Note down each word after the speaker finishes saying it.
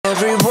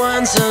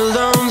Everyone's a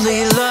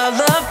lonely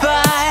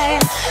lullaby,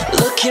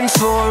 looking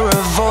for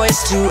a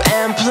voice to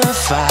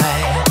amplify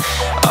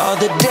all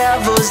the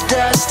devil's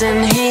dust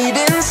and heat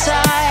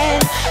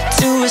inside,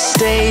 to a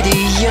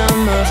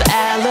stadium of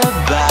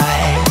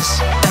alibis.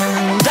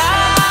 And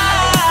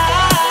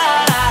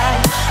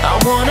I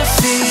wanna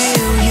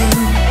feel you,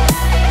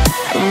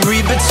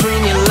 read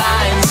between your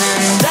lines,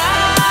 and I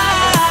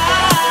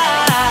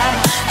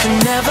can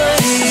never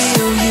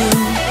heal you,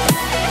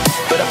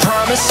 but I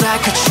promise I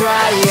could try.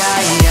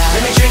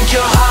 Let me drink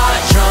your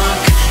heart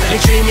drunk, let me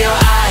dream your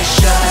eyes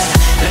shut,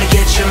 let me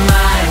get your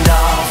mind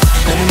off,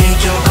 let me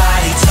make your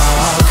body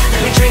talk.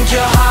 Let me drink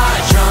your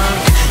heart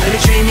drunk, let me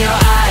dream your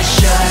eyes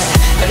shut,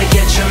 let me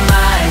get your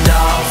mind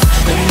off,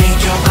 let me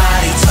make your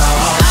body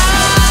talk.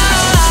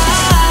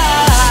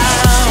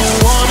 I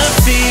wanna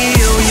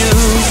feel you,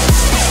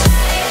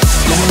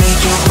 let me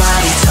make your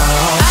body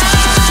talk.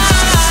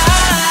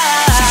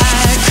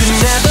 I could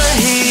never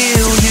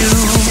heal you,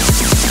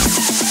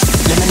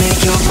 let me make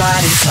your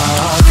body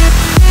talk.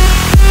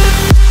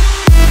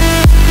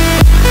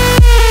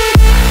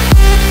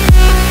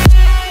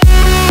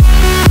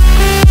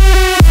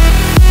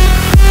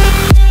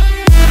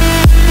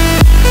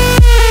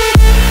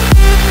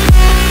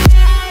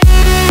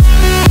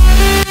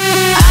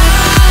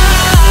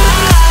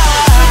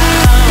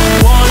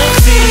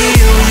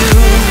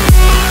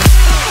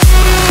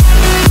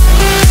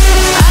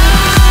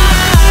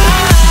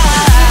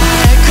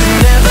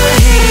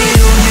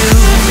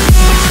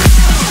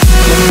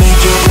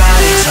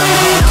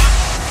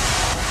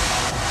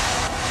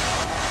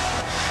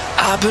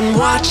 I've been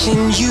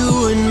watching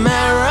you in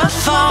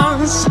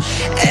marathons,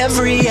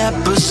 every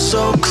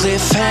episode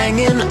cliff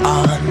hanging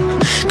on,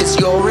 'cause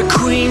you're a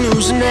queen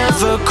who's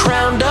never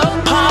crowned a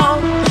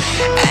pawn,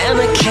 and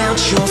I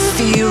count your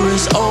fear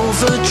is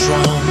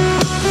overdrawn.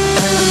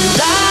 And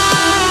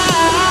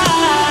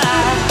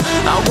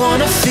I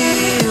wanna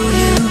feel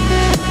you,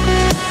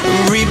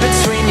 read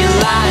between your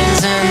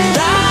lines, and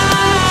I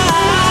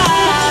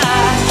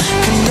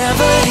can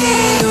never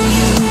heal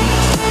you,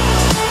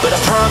 but I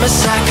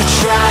promise I could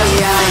try.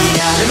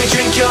 Let me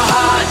drink your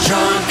heart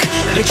drunk,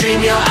 let me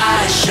dream your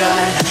eyes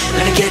shut,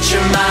 let me get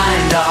your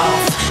mind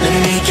off, let me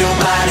make your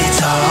body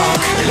talk.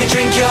 Let me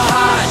drink your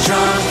heart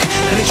drunk,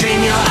 let me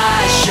dream your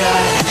eyes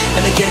shut,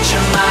 let me get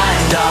your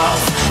mind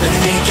off, let me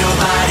make your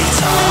body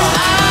talk.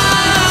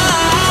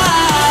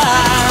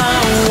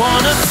 I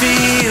wanna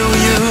feel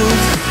you,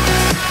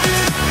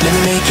 let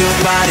me make your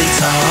body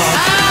talk.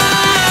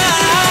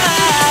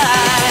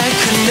 I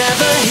could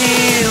never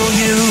heal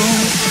you,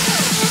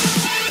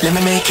 let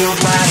me make your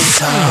body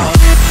talk.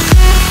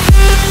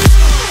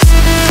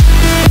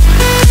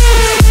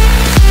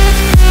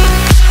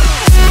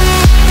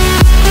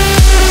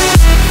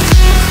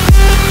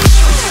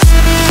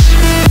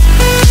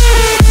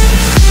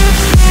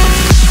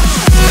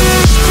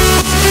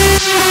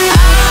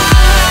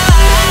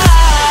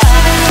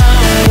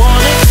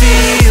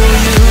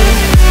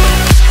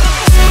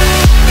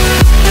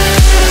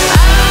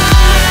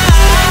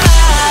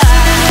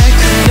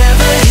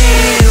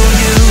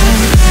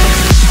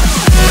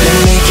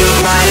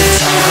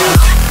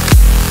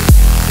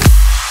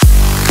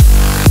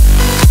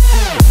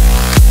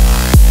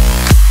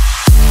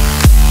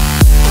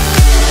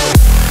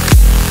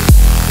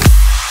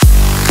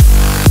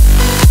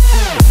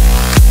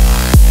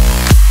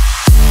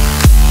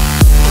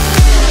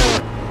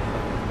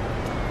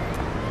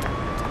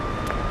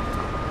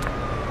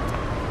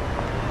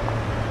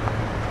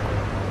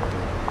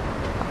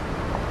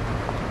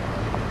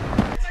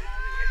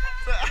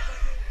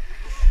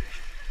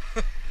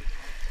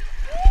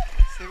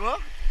 C'est bon?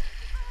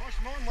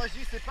 Franchement, moi je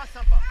dis c'est pas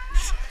sympa.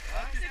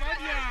 C'est pas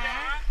bien,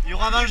 hein? Il y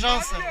aura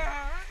vengeance.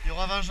 Il y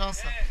aura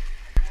vengeance.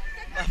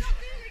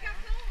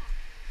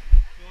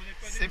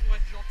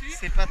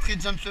 C'est pas très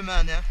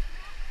gentleman, hein.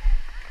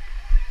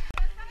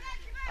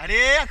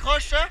 Allez,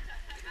 accroche.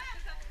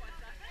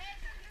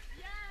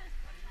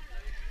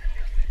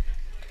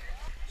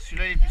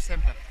 Celui-là il est plus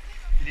simple.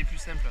 Il est plus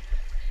simple.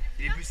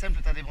 Il est plus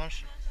simple, t'as des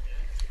branches.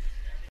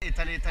 Et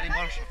t'as les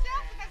branches.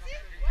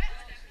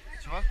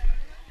 Tu vois?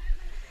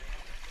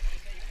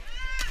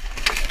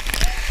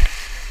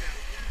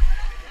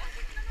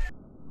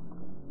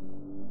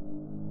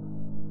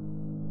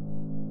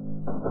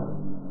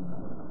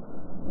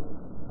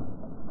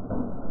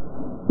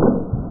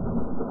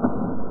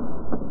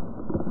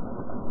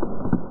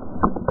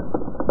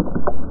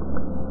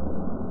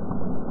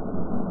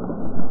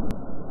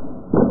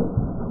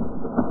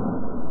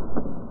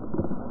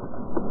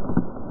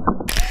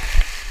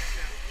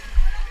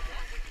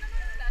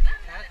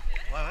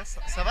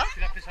 Ça va? Tu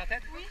l'as pris sur la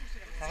tête? Oui.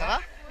 Ça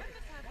va?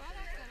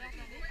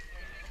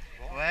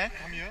 Bon, ouais.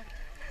 Tant mieux.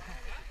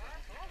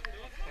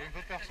 T'as eu un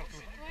peu peur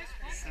surtout.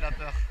 C'est la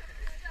peur.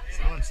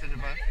 C'est bon, c'est le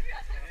mal.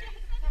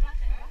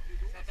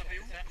 Ça t'a fait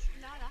où? Là.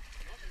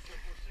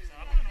 Ça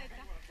va pas, non?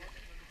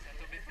 Ça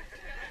t'a tombé.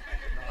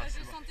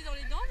 Je sentais dans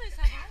les dents, mais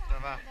ça va. Ça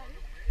va.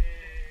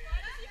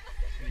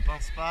 N'y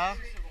pense pas.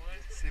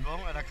 C'est bon,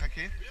 elle a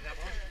craqué. La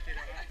branche qui était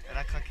là. Elle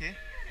a craqué.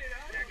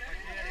 Elle a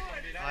craqué, elle est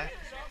tombée là. Ouais.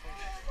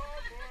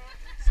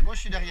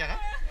 suis derrière. Hein.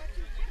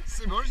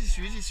 C'est bon, j'y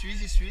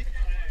suis.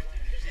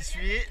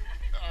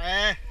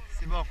 Ouais,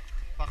 c'est bon.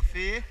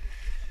 Parfait.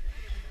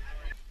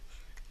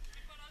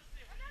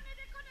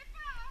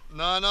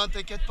 Non,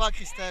 t'inquiète pas,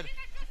 Christelle.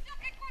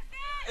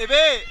 Eh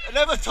ben,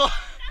 lève-toi.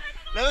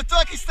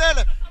 Lève-toi,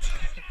 Christelle.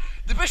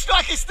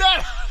 Dépêche-toi,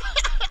 Christelle.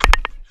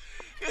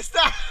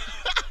 Christelle.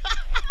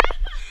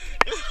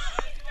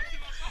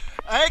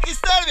 Allez,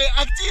 Christelle, mais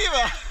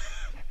active.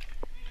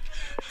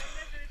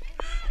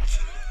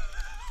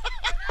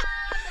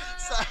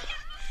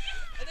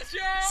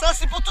 Ça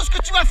c'est pour tout ce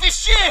que tu m'as fait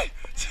chier.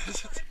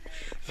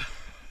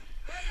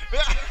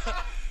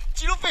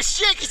 Tu nous fais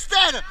chier,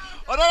 Christelle.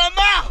 On en a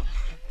marre.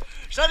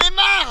 J'en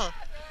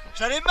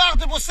ai marre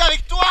de bosser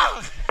avec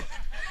toi.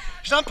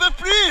 J'en peux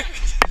plus.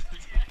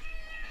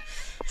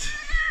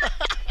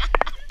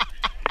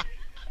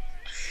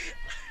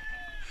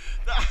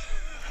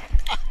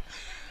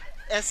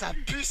 Eh, ça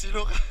pue, c'est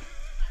l'horreur.